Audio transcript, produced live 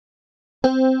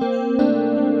Going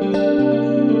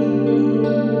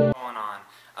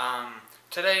on.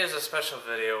 Today is a special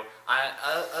video.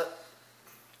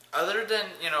 Other than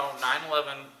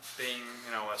 9/11 being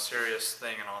a serious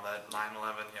thing and all that,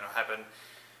 9/11 happened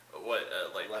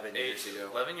like 11 years ago.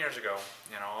 11 years ago,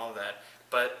 all of that.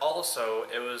 But also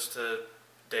it was the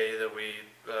day that we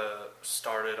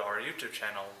started our YouTube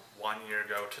channel 1 year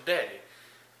ago today.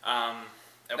 It At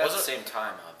the wasn't same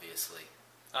time, obviously.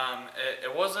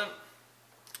 it wasn't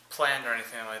planned or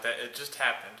anything like that. It just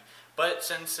happened. But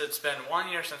since it's been 1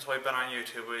 year since we've been on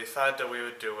YouTube, we thought that we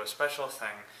would do a special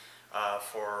thing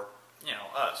for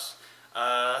us,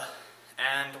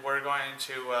 and we're going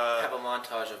to Have a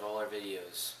montage of all our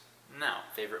videos. No,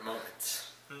 Favorite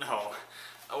moments. no,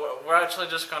 we're actually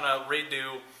just gonna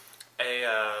redo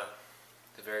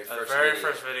The very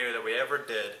first video that we ever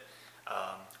did,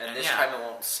 and this time it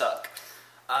won't suck.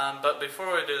 But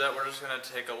before we do that, we're just gonna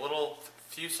take a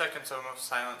few seconds of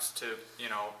silence to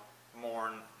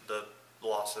mourn the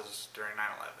losses during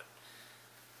 9/11.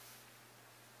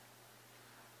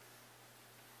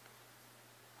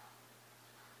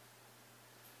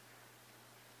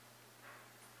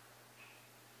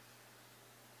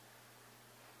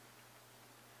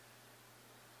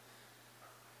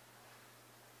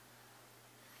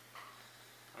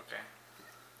 Okay.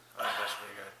 I think that's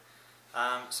pretty good.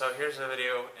 So here's the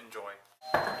video. Enjoy.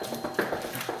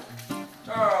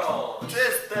 Charles!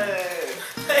 Tristan!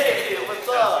 Hey, what's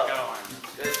up? How's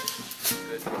it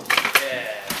Good. going?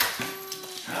 Yeah.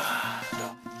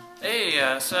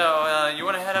 Hey, so you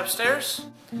want to head upstairs?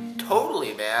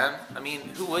 Totally, man. I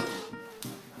mean, who wouldn't?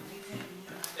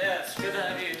 Yeah, it's good to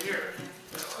have you here.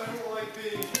 I don't like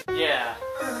being... Yeah.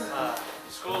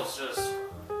 School's just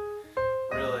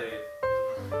really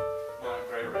not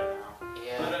great right now.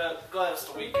 Yeah. But glad it's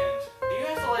the weekend. Do you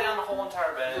have to lay on the whole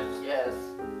entire bed? Yes.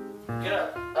 Get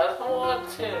up. I don't want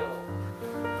to.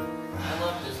 I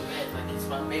love this bed, but it's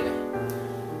my baby.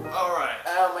 Alright.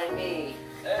 Ow, my knee.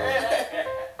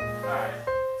 Alright.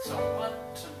 So what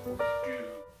to do?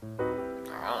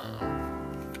 I don't know.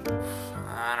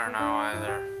 I don't know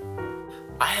either.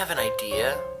 I have an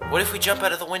idea. What if we jump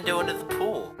out of the window into the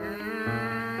pool? 1,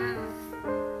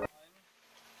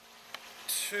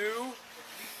 2,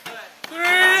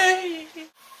 3.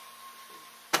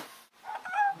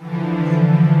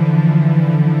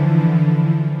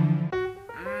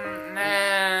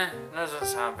 Nah, doesn't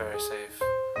sound very safe.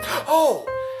 Oh,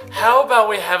 how about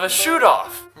we have a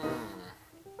shoot-off?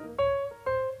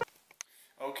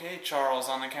 Okay, Charles,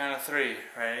 on the count of 3.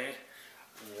 Ready?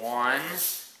 1,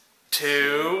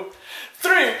 2,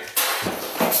 3.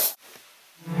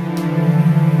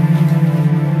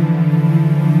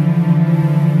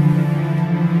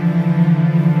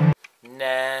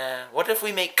 Nah. What if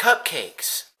we make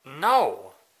cupcakes?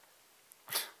 No.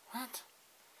 What?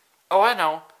 Oh, I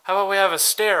know. How about we have a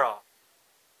stare-off?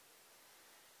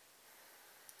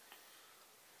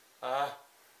 I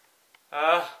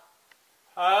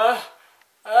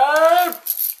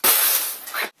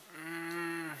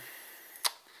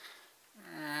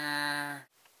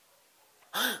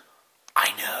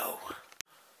know.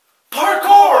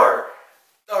 Parkour!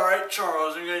 Alright,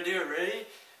 Charles, we're gonna do it. Ready?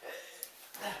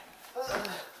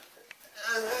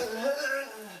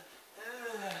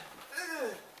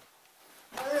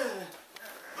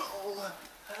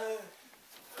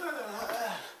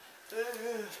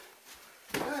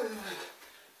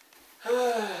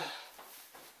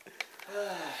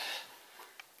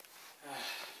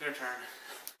 Your turn.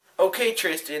 Okay,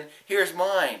 Tristan, here's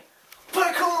mine.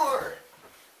 Parkour!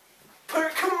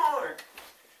 Parkour!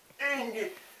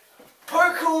 And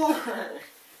parkour!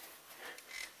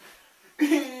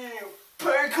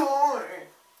 Parkour!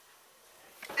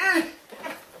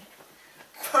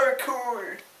 Parkour!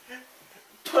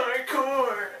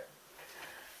 Parkour!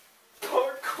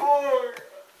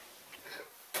 Parkour!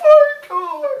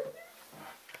 Parkour!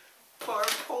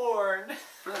 Parkour!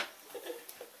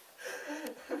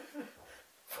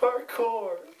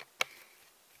 Parkour!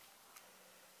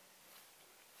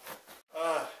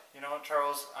 You know what,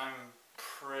 Charles? I'm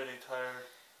pretty tired.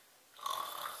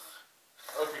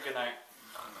 Okay, good night.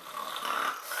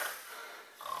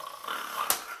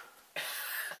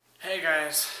 Hey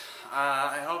guys,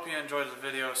 I hope you enjoyed the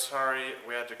video. Sorry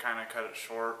we had to kind of cut it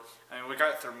short. I mean, we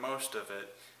got through most of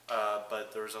it,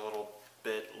 but there's a little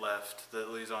bit left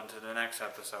that leads on to the next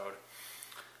episode.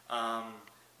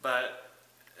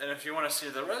 And if you want to see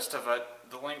the rest of it,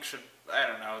 the link should, I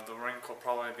don't know, the link will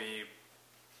probably be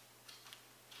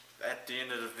at the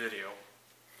end of the video.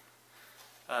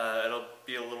 It'll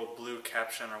be a little blue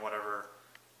caption or whatever,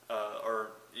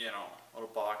 or, little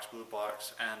box, blue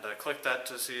box, and click that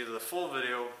to see the full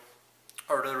video,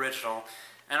 or the original.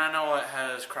 And I know it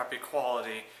has crappy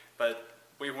quality, but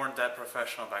we weren't that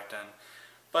professional back then.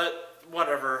 But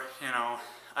whatever, you know,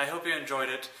 I hope you enjoyed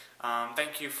it.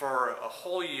 Thank you for a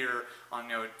whole year on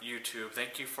YouTube.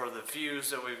 Thank you for the views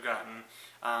that we've gotten.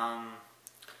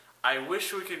 I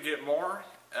wish we could get more,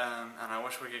 and I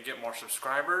wish we could get more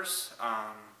subscribers.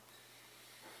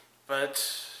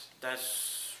 But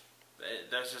that's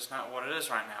just not what it is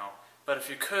right now. But if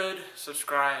you could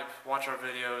subscribe, watch our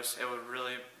videos, it would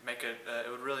really make it.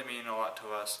 It would really mean a lot to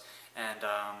us. And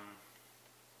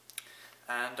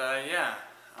yeah.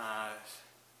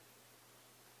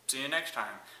 See you next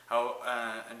time.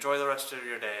 Enjoy the rest of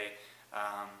your day.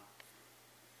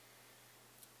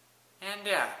 And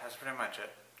yeah, that's pretty much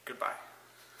it. Goodbye.